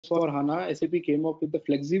for HANA, SAP came up with the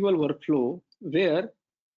flexible workflow where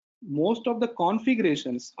most of the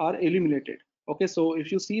configurations are eliminated. Okay, so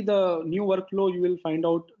if you see the new workflow, you will find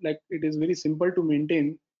out like it is very simple to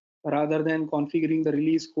maintain rather than configuring the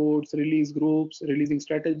release codes, release groups, releasing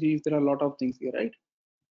strategies. There are a lot of things here, right?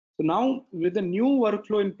 So now with the new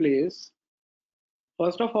workflow in place,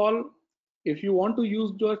 first of all, if you want to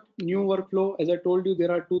use the new workflow, as I told you,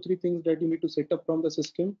 there are 2-3 things that you need to set up from the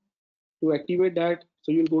system to activate that.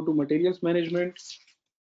 So you'll go to materials management.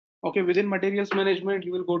 Okay, within materials management,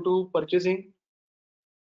 you will go to purchasing.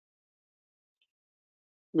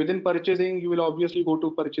 Within purchasing, you will obviously go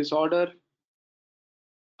to purchase order.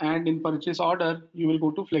 And in purchase order, you will go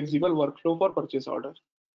to flexible workflow for purchase order.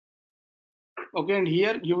 Okay, and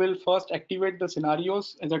here you will first activate the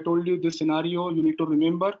scenarios. As I told you, this scenario you need to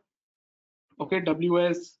remember. Okay,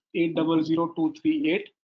 WS 800238.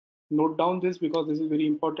 Note down this because this is very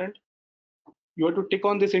important. You have to tick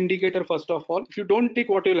on this indicator first of all. If you don't tick,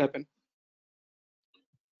 what will happen?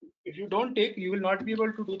 If you don't tick, you will not be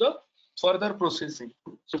able to do the further processing.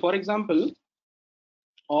 So for example,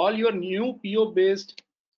 all your new PO based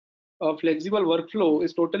flexible workflow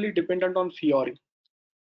is totally dependent on Fiori.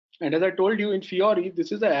 And as I told you, in Fiori,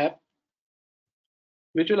 this is the app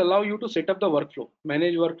which will allow you to set up the workflow,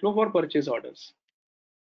 manage workflow for purchase orders.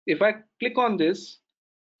 If I click on this,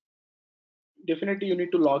 definitely you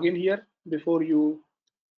need to log in here before you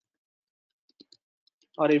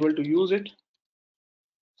are able to use it.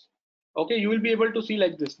 Okay, you will be able to see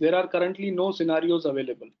like this. There are currently no scenarios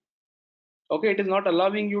available. Okay, it is not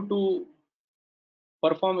allowing you to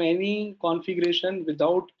perform any configuration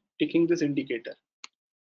without ticking this indicator.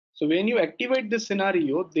 So when you activate this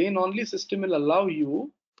scenario, then only system will allow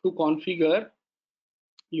you to configure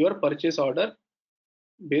your purchase order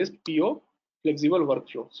based PO flexible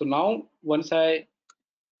workflow. So now once I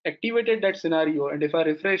activated that scenario and if I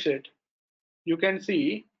refresh it, you can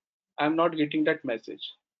see I'm not getting that message.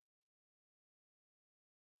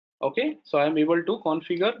 Okay, so I'm able to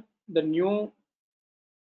configure the new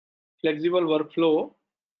flexible workflow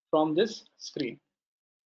from this screen.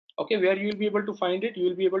 Okay, where you will be able to find it? You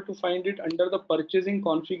will be able to find it under the purchasing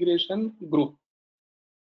configuration group.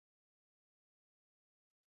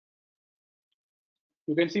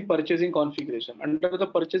 You can see purchasing configuration. Under the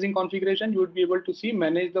purchasing configuration, you would be able to see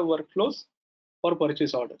manage the workflows for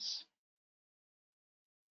purchase orders.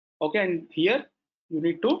 Okay, and here you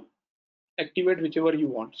need to activate whichever you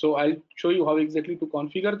want. So I'll show you how exactly to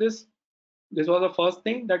configure this. This was the first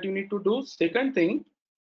thing that you need to do. Second thing,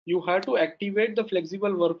 you have to activate the flexible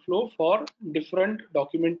workflow for different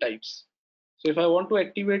document types. So if I want to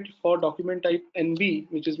activate for document type NB,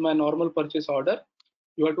 which is my normal purchase order,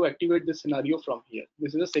 you have to activate this scenario from here.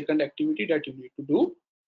 This is the second activity that you need to do.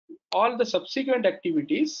 All the subsequent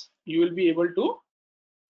activities, you will be able to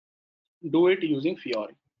do it using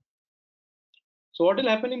Fiori. So what will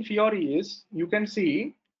happen in Fiori is you can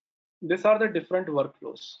see these are the different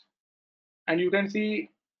workflows and you can see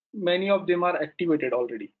many of them are activated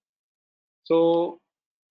already. So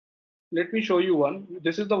let me show you one.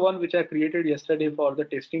 This is the one which I created yesterday for the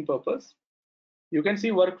testing purpose. You can see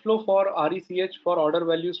workflow for RECH for order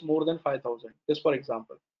values more than 5,000, just for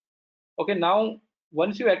example. Okay, now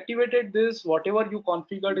once you activated this, whatever you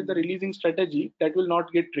configured in the releasing strategy, that will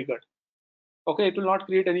not get triggered. Okay, it will not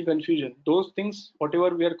create any confusion. Those things, whatever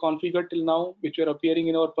we are configured till now, which are appearing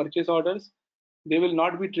in our purchase orders, they will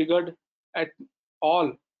not be triggered at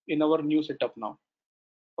all in our new setup now.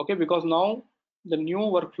 Okay, because now the new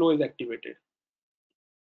workflow is activated.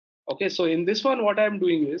 Okay, so in this one, what I'm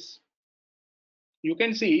doing is, you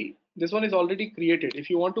can see this one is already created. If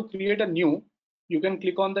you want to create a new, you can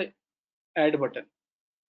click on the add button.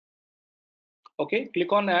 Okay,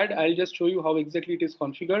 click on add. I'll just show you how exactly it is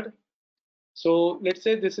configured. So let's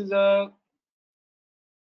say this is a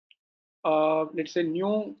let's say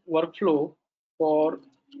new workflow for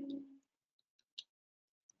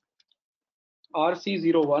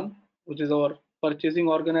RC01, which is our purchasing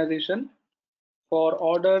organization for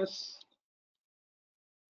orders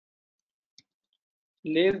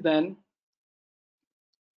less than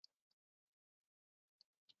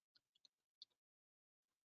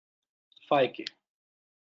 5K.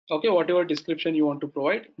 Okay, whatever description you want to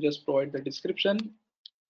provide, just provide the description.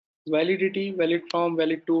 Validity, valid from,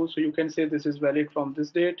 valid to, so you can say this is valid from this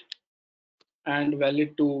date and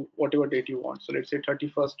valid to whatever date you want. So let's say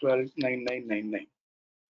 31st 12 9999.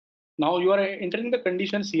 Now you are entering the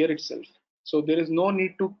conditions here itself. So there is no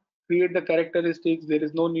need to create the characteristics. There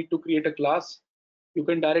is no need to create a class. You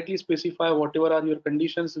can directly specify whatever are your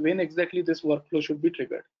conditions, when exactly this workflow should be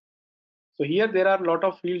triggered. So here there are a lot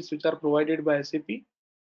of fields which are provided by SAP.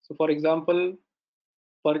 So for example,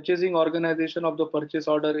 purchasing organization of the purchase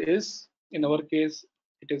order is, in our case,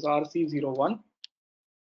 it is RC01.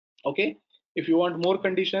 Okay. If you want more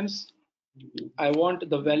conditions, I want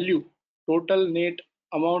the value total net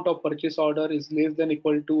amount of purchase order is less than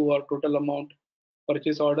equal to, or total amount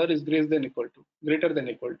purchase order is greater than equal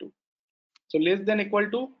to. So less than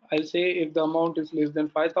equal to, I'll say if the amount is less than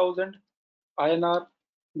 5,000 INR,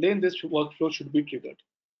 then this workflow should be triggered.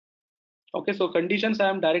 Okay, so conditions I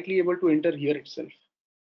am directly able to enter here itself.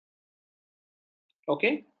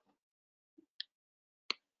 Okay,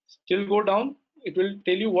 still go down, it will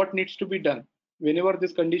tell you what needs to be done. Whenever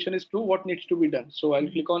this condition is true, what needs to be done. So I'll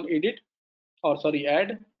click on edit, or sorry,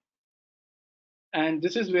 add, and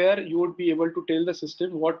this is where you would be able to tell the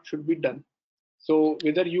system what should be done. So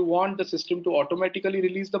whether you want the system to automatically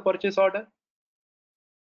release the purchase order.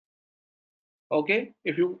 Okay,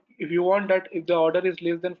 if you want that if the order is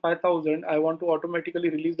less than 5,000, I want to automatically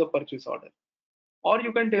release the purchase order. Or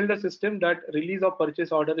you can tell the system that release of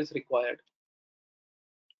purchase order is required.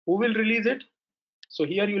 Who will release it? So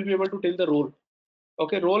here you will be able to tell the role.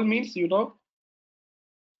 Okay, role means,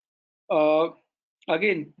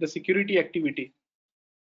 again, the security activity.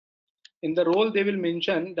 In the role, they will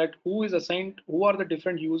mention that who is assigned, who are the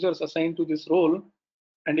different users assigned to this role.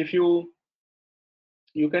 And if you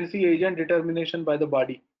can see agent determination by the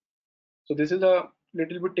body. So this is a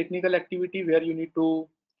little bit technical activity where you need to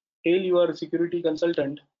tell your security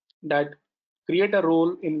consultant that create a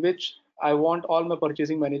role in which I want all my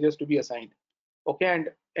purchasing managers to be assigned. Okay,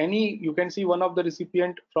 and you can see one of the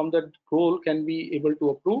recipient from the role can be able to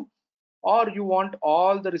approve, or you want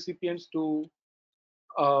all the recipients to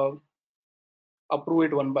uh, approve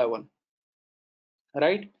it one by one,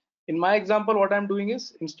 right? In my example, what I'm doing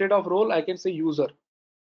is, instead of role, I can say user.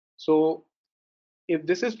 So if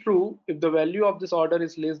this is true, if the value of this order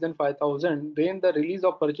is less than 5,000, then the release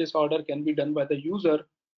of purchase order can be done by the user,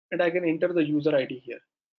 and I can enter the user ID here.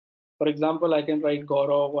 For example, I can write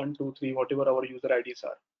Gaurav 123, whatever our user IDs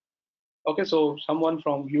are. Okay, so someone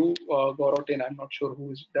from you, Gaurav 10, I'm not sure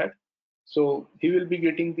who is that. So he will be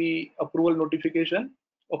getting the approval notification.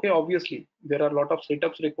 Okay, obviously there are a lot of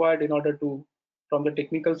setups required in order to, from the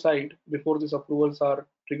technical side, before these approvals are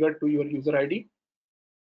triggered to your user ID.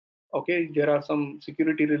 Okay, there are some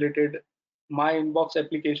security related my inbox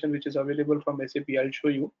application which is available from SAP. I'll show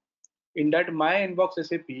you. In that my inbox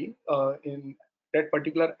SAP, in that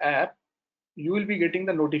particular app, you will be getting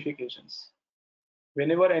the notifications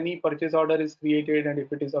whenever any purchase order is created, and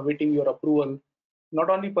if it is awaiting your approval. Not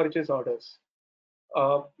only purchase orders,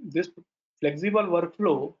 this flexible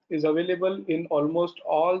workflow is available in almost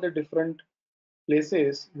all the different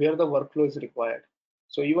places where the workflow is required.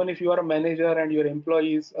 So even if you are a manager and your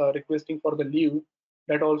employee is requesting for the leave,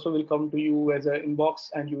 that also will come to you as an inbox,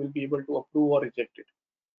 and you will be able to approve or reject it.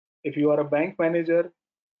 If you are a bank manager,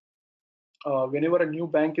 whenever a new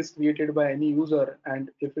bank is created by any user, and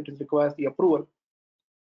if it requires the approval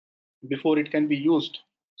before it can be used,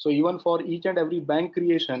 so even for each and every bank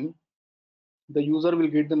creation, the user will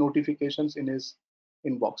get the notifications in his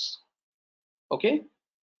inbox. Okay,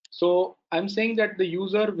 so I'm saying that the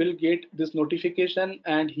user will get this notification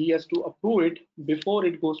and he has to approve it before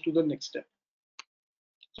it goes to the next step.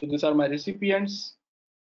 So these are my recipients.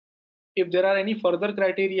 If there are any further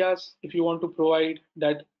criteria, if you want to provide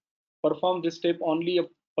that perform this step only a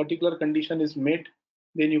particular condition is met,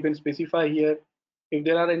 then you can specify here. If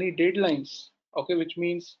there are any deadlines, okay, which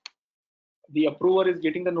means the approver is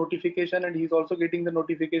getting the notification and he's also getting the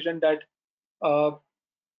notification that uh,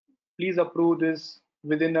 please approve this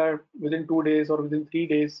within 2 days or within 3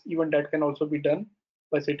 days. Even that can also be done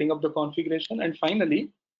by setting up the configuration. And finally,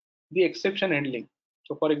 the exception handling.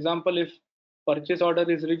 So for example, if purchase order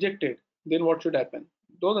is rejected, then what should happen?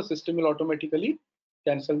 Though the system will automatically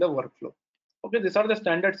cancel the workflow. Okay, these are the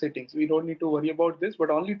standard settings. We don't need to worry about this, but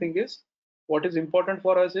only thing is, what is important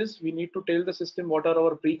for us is we need to tell the system what are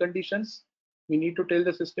our preconditions. We need to tell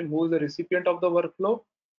the system who is the recipient of the workflow.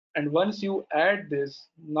 And once you add this,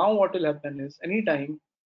 now what will happen is, anytime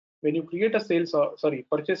when you create a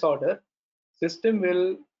purchase order, system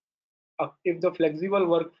will, if the flexible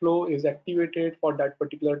workflow is activated for that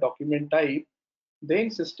particular document type,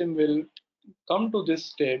 then system will come to this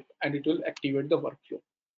step and it will activate the workflow.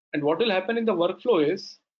 And what will happen in the workflow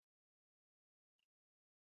is,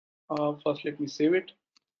 first let me save it.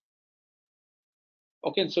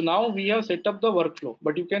 Okay, so now we have set up the workflow,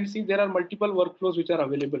 but you can see there are multiple workflows which are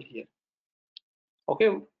available here.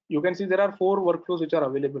 Okay, you can see there are 4 workflows which are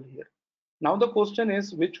available here. Now the question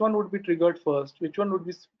is, which one would be triggered first, which one would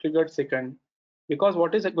be triggered second? Because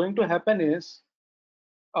what is going to happen is,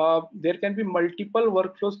 there can be multiple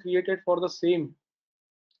workflows created for the same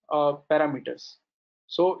parameters.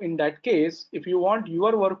 So in that case, if you want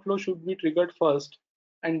your workflow should be triggered first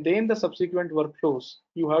and then the subsequent workflows,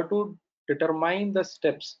 you have to determine the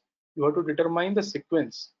steps. You have to determine the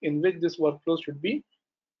sequence in which this workflow should be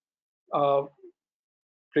uh,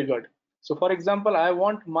 triggered. So for example, I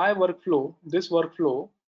want my workflow, this workflow,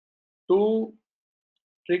 to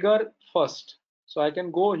trigger first. So I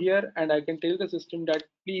can go here and I can tell the system that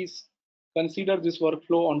please consider this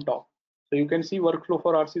workflow on top. So you can see workflow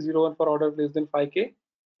for RC01 for order less than 5K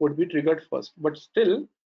would be triggered first, but still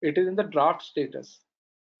it is in the draft status.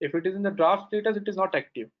 If it is in the draft status, it is not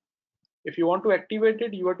active. If you want to activate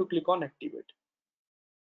it, you have to click on activate.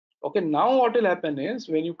 Okay, now what will happen is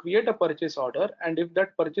when you create a purchase order, and if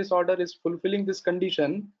that purchase order is fulfilling this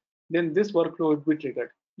condition, then this workflow would be triggered.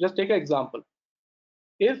 Just take an example.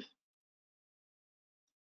 If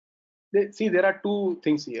see, there are two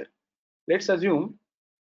things here. Let's assume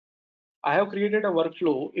I have created a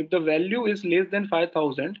workflow. If the value is less than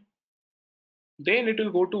 5,000, then it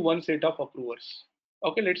will go to one set of approvers.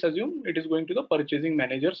 Okay, let's assume it is going to the purchasing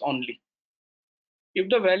managers only. If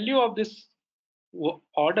the value of this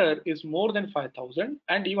order is more than 5,000,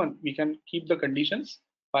 and even we can keep the conditions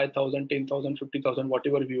 5,000, 10,000, 50,000,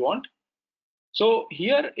 whatever we want. So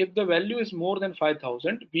here, if the value is more than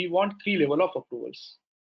 5,000, we want 3 level of approvals.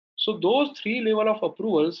 So those 3 level of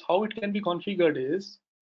approvals, how it can be configured is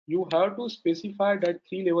you have to specify that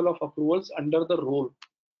 3 level of approvals under the role.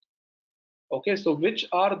 Okay, so which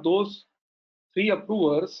are those 3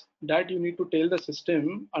 approvers that you need to tell the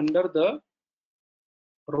system under the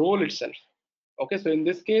role itself. Okay, so in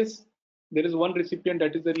this case, there is one recipient,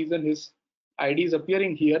 that is the reason his ID is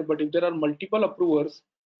appearing here. But if there are multiple approvers,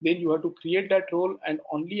 then you have to create that role, and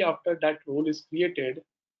only after that role is created,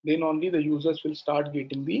 then only the users will start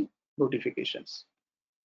getting the notifications.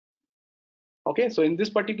 Okay, so in this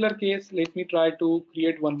particular case, let me try to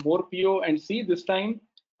create one more PO and see this time,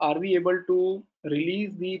 are we able to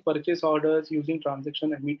release the purchase orders using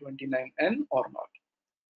transaction ME29N or not?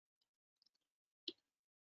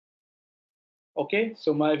 Okay,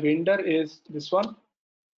 so my vendor is this one.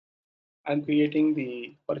 I'm creating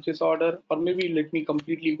the purchase order, or maybe let me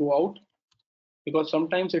completely go out, because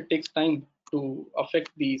sometimes it takes time to affect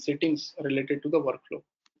the settings related to the workflow.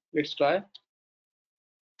 Let's try.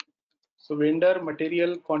 So vendor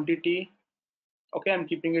material quantity. Okay, I'm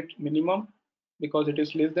keeping it minimum because it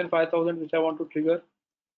is less than 5,000, which I want to trigger.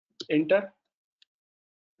 Enter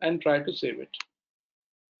and try to save it.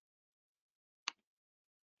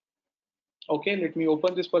 Okay, let me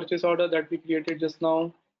open this purchase order that we created just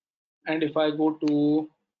now. And if I go to,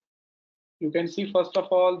 you can see first of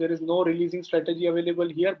all, there is no releasing strategy available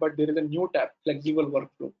here, but there is a new tab, flexible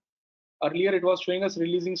workflow. Earlier it was showing us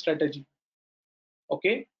releasing strategy.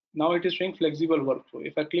 Okay, now it is showing flexible workflow.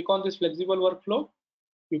 If I click on this flexible workflow,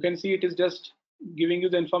 you can see it is just giving you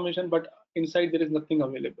the information, but inside there is nothing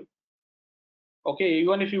available. Okay,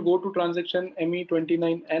 even if you go to transaction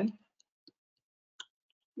ME29N,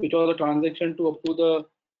 which was a transaction to approve the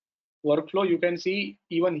workflow, you can see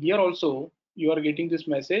even here also you are getting this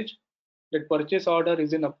message that purchase order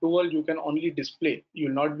is in approval. You can only display, you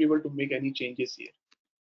will not be able to make any changes here.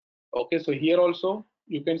 Okay, so here also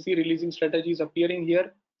you can see releasing strategies appearing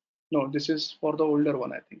here. No, this is for the older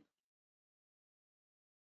one, I think.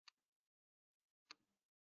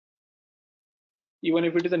 Even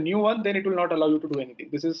if it is a new one, then it will not allow you to do anything.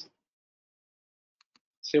 This is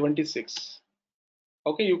 76.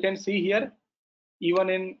 Okay, you can see here, even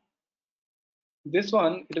in this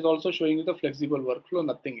one, it is also showing you the flexible workflow,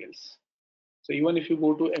 nothing else. So even if you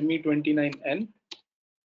go to ME29N,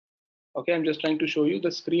 okay, I'm just trying to show you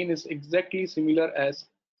the screen is exactly similar as,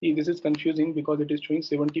 see, this is confusing because it is showing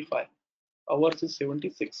 75, ours is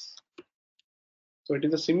 76. So it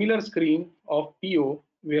is a similar screen of PO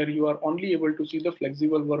where you are only able to see the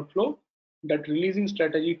flexible workflow. That releasing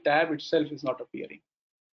strategy tab itself is not appearing.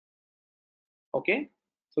 Okay,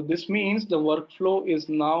 so this means the workflow is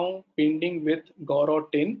now pending with Gaurav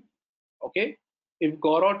 10. Okay, if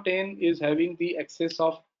Gaurav 10 is having the access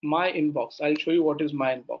of my inbox, I'll show you what is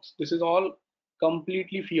my inbox. This is all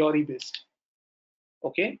completely Fiori based.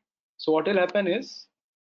 Okay, so what will happen is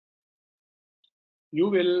you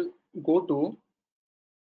will go to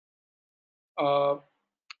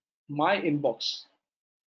my inbox.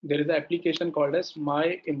 There is an application called as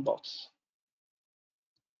my inbox.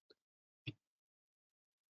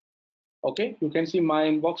 Okay, you can see my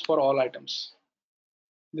inbox for all items.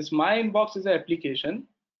 This my inbox is an application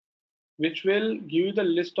which will give you the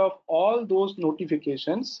list of all those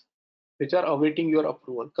notifications which are awaiting your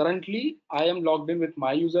approval. Currently, I am logged in with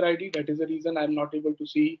my user ID. That is the reason I'm not able to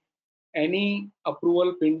see any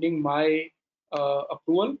approval pending my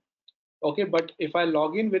approval. Okay, but if I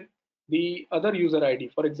log in with the other user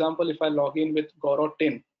ID, for example, if I log in with Gaurav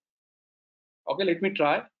 10, okay, let me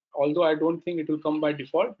try. Although I don't think it will come by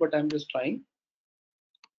default, but I'm just trying.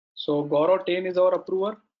 So Gaurav 10 is our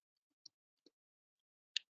approver.